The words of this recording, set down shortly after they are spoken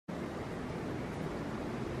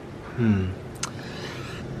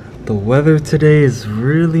The weather today is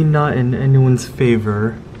really not in anyone's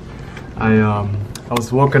favor. I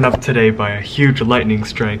was woken up today by a huge lightning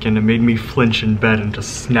strike and it made me flinch in bed and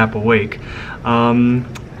just snap awake.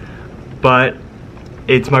 But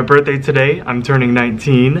it's my birthday today. I'm turning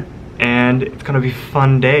 19 and it's gonna be a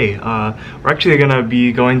fun day. We're actually gonna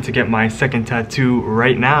be going to get my second tattoo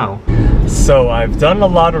right now. So I've done a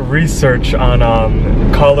lot of research on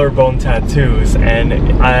collarbone tattoos, and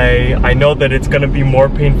I know that it's gonna be more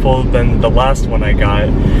painful than the last one I got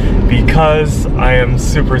because I am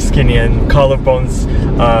super skinny and collarbones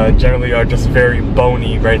generally are just very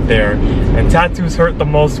bony right there, and tattoos hurt the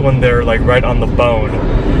most when they're like right on the bone.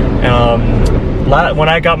 When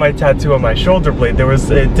I got my tattoo on my shoulder blade,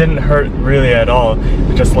 it didn't hurt really at all. It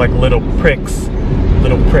was just like little pricks.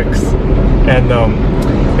 And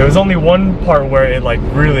there was only one part where it like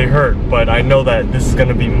really hurt, but I know that this is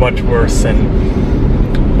gonna be much worse,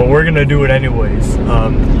 but we're gonna do it anyways.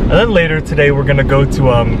 And then later today we're gonna go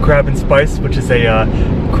to Crab and Spice, which is a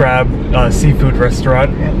crab seafood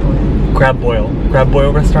restaurant. Crab boil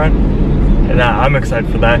restaurant. And I'm excited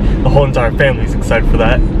for that. The whole entire family's excited for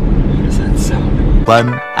that.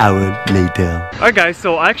 1 hour later. Alright guys,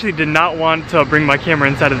 so I actually did not want to bring my camera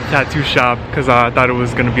inside of the tattoo shop because I thought it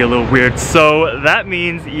was going to be a little weird. So that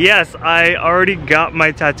means, yes, I already got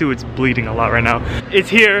my tattoo. It's bleeding a lot right now. It's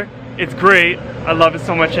here. It's great. I love it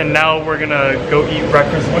so much, and now we're going to go eat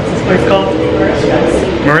breakfast. What's this place called?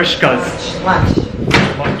 Marishka's. Lunch.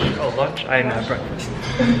 Oh, lunch? I didn't have breakfast.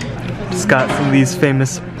 Just got some of these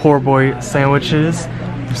famous poor boy sandwiches.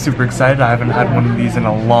 I'm super excited. I haven't had one of these in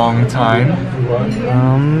a long time.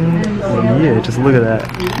 Yeah, just look at that.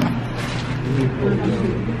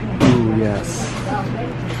 Ooh, yes.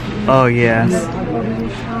 Oh, yes.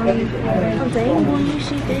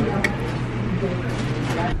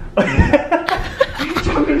 You're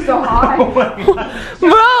jumping so high. Oh my God.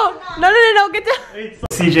 Bro! No, get down.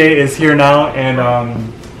 CJ is here now, and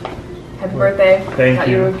happy birthday. Thank Got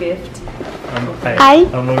you. you a gift.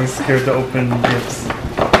 I'm always scared to open gifts.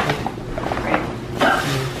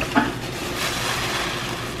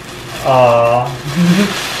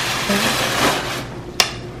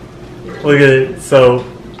 Look at it. So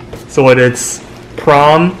what? It's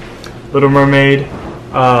prom, Little Mermaid.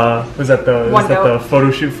 Was that the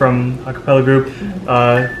photo shoot from a cappella group?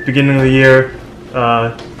 Beginning of the year,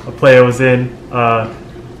 a play I was in.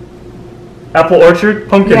 Apple Orchard,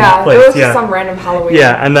 pumpkin place. It was just some random Halloween.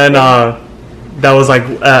 Yeah, and then that was like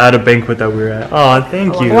at a banquet that we were at. Oh,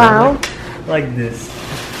 thank you. Wow. I like this.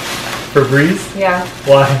 Febreze? Yeah.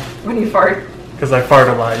 Why? When you fart. Because I fart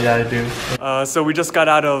a lot, yeah I do. So we just got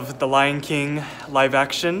out of The Lion King live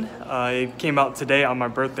action. It came out today on my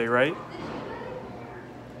birthday, right?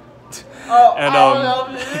 Oh, and,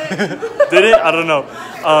 did it? I don't know.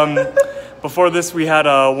 Before this we had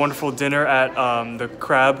a wonderful dinner at the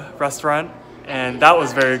Crab restaurant, and that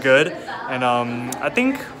was very good. And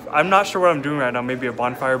I'm not sure what I'm doing right now, maybe a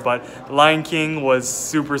bonfire, but The Lion King was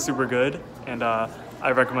super good, and I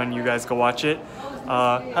recommend you guys go watch it.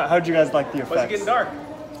 How'd you guys like the effects? It's getting dark.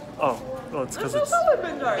 Oh, well, it's because it's...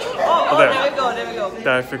 been dark. Oh, there we go.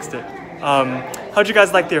 There, I fixed it. How'd you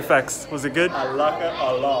guys like the effects? Was it good? I like it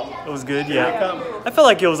a lot. It was good, yeah. I felt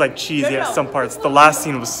like it was like cheesy at some parts. The last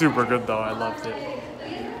scene was super good though, I loved it.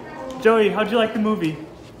 Joey, how'd you like the movie?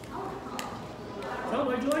 Tell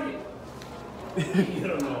him, how'd you like it? You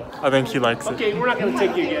don't know. I think he likes it. Okay, we're not going to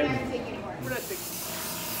take you again. We're not taking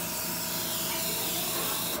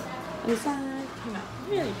Inside.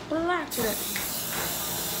 Really black it.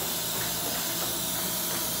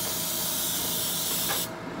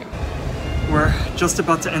 We're just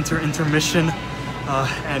about to enter intermission,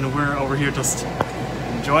 and we're over here just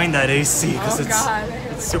enjoying that AC because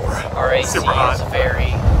it's super Our AC super hot. is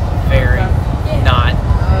very not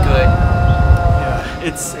good. Yeah,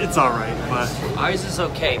 it's all right, but Ours is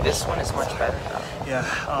okay. This one is much better though.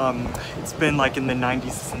 yeah, it's been like in the 90s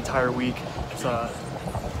this entire week.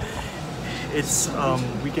 It's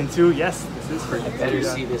weekend 2. Yes, this is for you. Better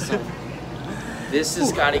see this one. This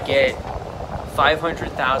has got to get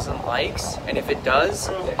 500,000 likes, and if it does,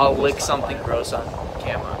 I'll lick something gross on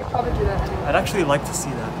camera. Probably do that too. I'd actually like to see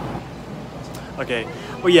that. Okay,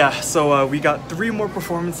 well yeah, so we got 3 more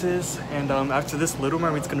performances, and after this, Little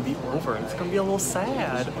Mermaid's gonna be over. It's gonna be a little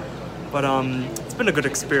sad, but it's been a good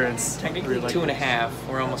experience. Technically really 2.5.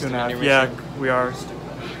 We're almost 2.5. Yeah, we are.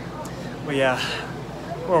 Well yeah,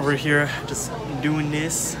 we're over here just doing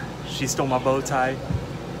this. She stole my bow tie,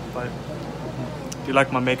 but do you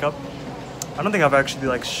like my makeup? I don't think I've actually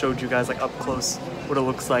like showed you guys like up close what it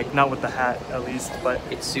looks like, not with the hat at least, but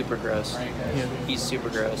it's super gross. yeah. He's super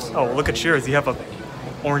gross. Oh, look at yours. You have a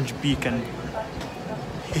orange beacon.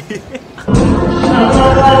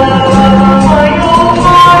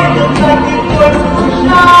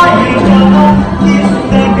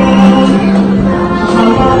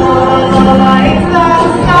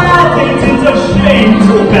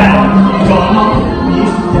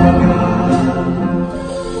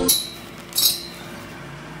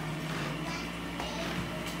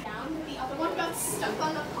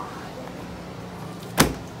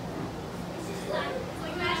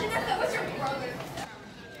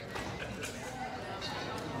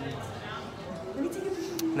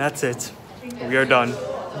 That's it. We are done.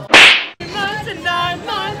 Mine tonight,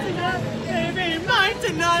 baby, mine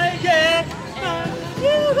tonight, yeah.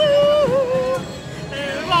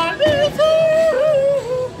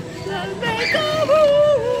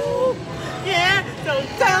 Yeah, so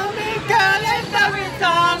tell me, girl, if every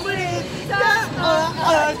time we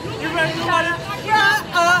you really wanna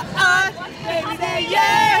baby, say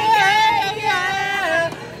yeah, yeah,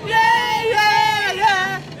 yeah, yeah, yeah,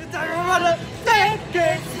 yeah. It's time to take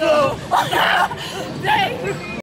it slow.